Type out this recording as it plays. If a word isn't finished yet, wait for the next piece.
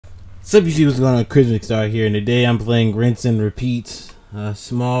Sup, you see what's going on? Christmas Star here, and today I'm playing Rinse and Repeat, a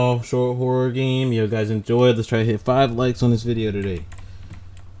small, short horror game. Yo, guys, enjoy it. Let's try to hit 5 likes on this video today.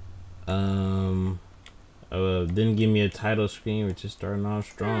 Didn't give me a title screen. We're just starting off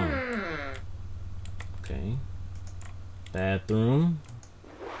strong. Okay. Bathroom.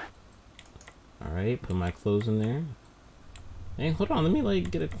 All right, put my clothes in there. Hey, hold on. Let me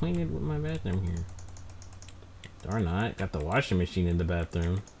get acquainted with my bathroom here. Darn not. Got the washing machine in the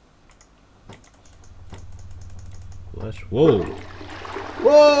bathroom. Flush. Whoa.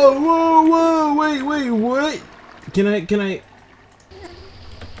 Whoa. Wait, what? Can I?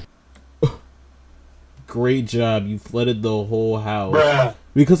 Great job. You flooded the whole house. Bruh.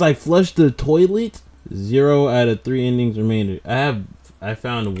 Because I flushed the toilet. 0 out of 3 endings remainder. I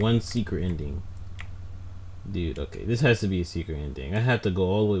found 1 secret ending. Dude, okay. This has to be a secret ending. I have to go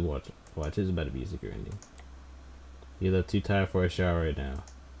all the way watch. This is about to be a secret ending. You look too tired for a shower right now.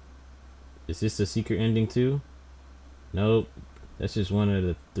 Is this a secret ending too? Nope. That's just one of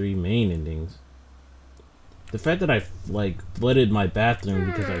the 3 main endings. The fact that I flooded my bathroom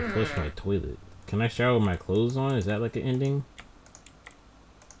because I flushed my toilet. Can I shower with my clothes on? Is that like an ending?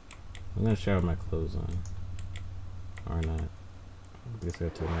 I'm gonna shower with my clothes on. Or not. I guess I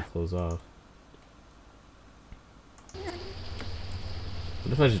have to take my clothes off.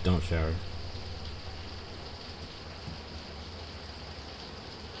 What if I just don't shower?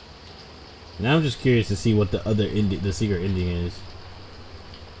 Now I'm just curious to see what the other ending, the secret ending is.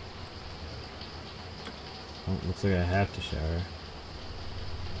 Oh, looks like I have to shower.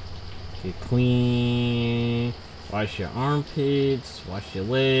 Get clean. Wash your armpits. Wash your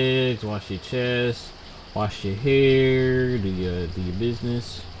legs. Wash your chest. Wash your hair. Do your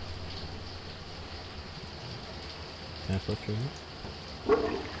business. Can I flush your hair?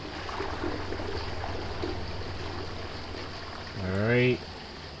 All right.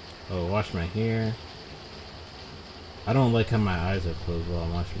 Oh, wash my hair. I don't like how my eyes are closed while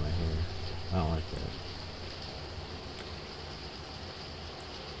I'm washing my hair. I don't like that.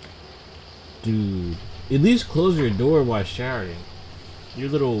 Dude, at least close your door while showering. Your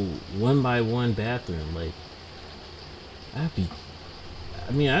little 1x1 bathroom, I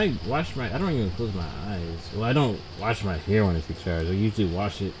mean, I don't even close my eyes. Well, I don't wash my hair when I take showers. I usually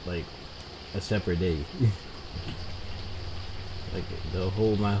wash it a separate day.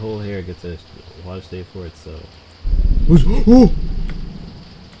 My whole hair gets a wash day for itself. Oh!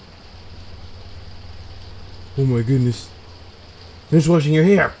 Oh my goodness. Finish washing your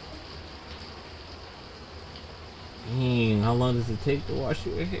hair. Dang, how long does it take to wash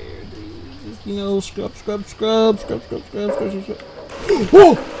your hair, dude? Just, scrub.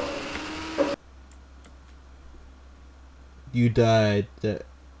 Oh! You died, that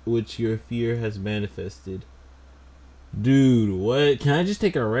which your fear has manifested. Dude, what? Can I just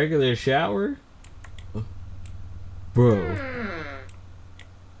take a regular shower? Bro.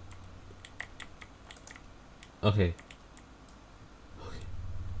 Okay.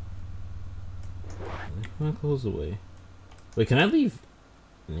 Put my clothes away. Wait, can I leave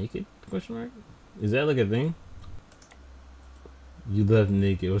naked? Question mark? Is that like a thing? You left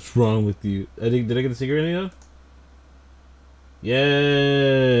naked. What's wrong with you? Did I get the secret ending up?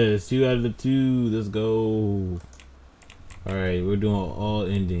 Yes! 2 out of the 2. Let's go. Alright, we're doing all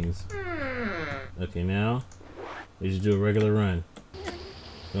endings. Okay, now we just do a regular run. We're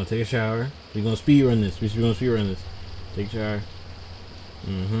gonna take a shower. We're gonna speed run this. Take a shower.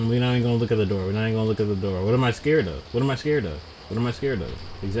 We're not even gonna look at the door. What am I scared of?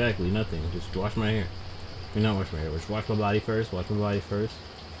 Exactly, nothing. Just wash my hair. Not wash my hair. Just wash my body first. Is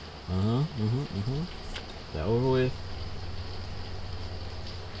that over with?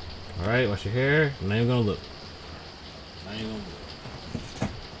 Alright, wash your hair. I'm not even gonna look.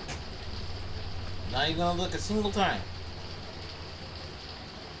 Not even gonna look a single time.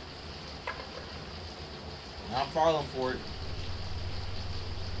 Not falling for it.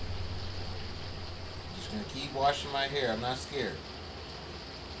 Just gonna keep washing my hair. I'm not scared.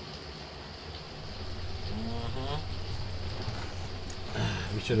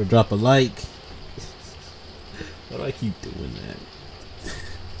 We should have dropped a like. Why do I keep doing that?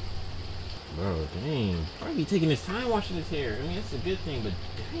 Bro, dang. Why be taking his time washing his hair? I mean, that's a good thing, but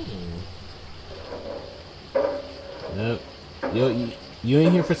dang. Yep. Yo, you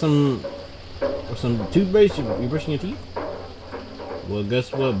ain't here for some toothbrush? You brushing your teeth? Well,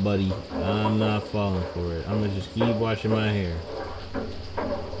 guess what, buddy? I'm not falling for it. I'm gonna just keep washing my hair.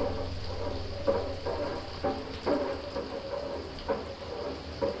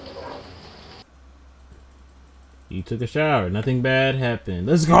 You took a shower. Nothing bad happened.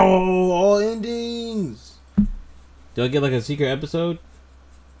 Let's go! All endings! Do I get like a secret episode?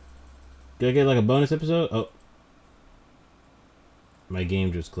 Did I get like a bonus episode? Oh. My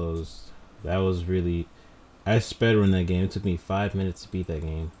game just closed. That was really... I sped-run that game. It took me 5 minutes to beat that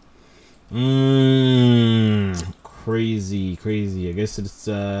game. Crazy. I guess it's,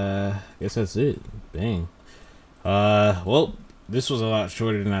 I guess that's it. Dang. Well, this was a lot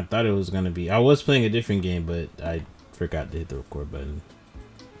shorter than I thought it was going to be. I was playing a different game, but I forgot to hit the record button.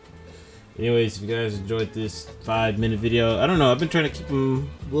 Anyways, if you guys enjoyed this 5-minute video, I don't know, I've been trying to keep them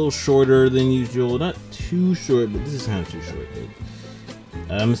a little shorter than usual. Not too short, but this is kind of too short.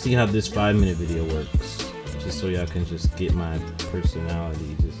 I'm gonna see how this 5-minute video works, just so y'all can just get my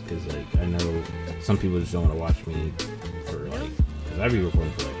personality, just because like I know some people just don't want to watch me for like, because I be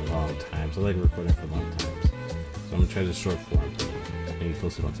recording for like a long time, so I like recording for long times. So I'm gonna try this short form thing, maybe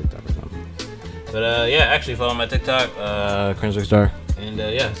post it on TikTok or something. But yeah, actually follow my TikTok, Cringe Star. And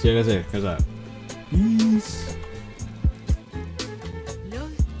yeah, see you guys there. Cringe out. Peace.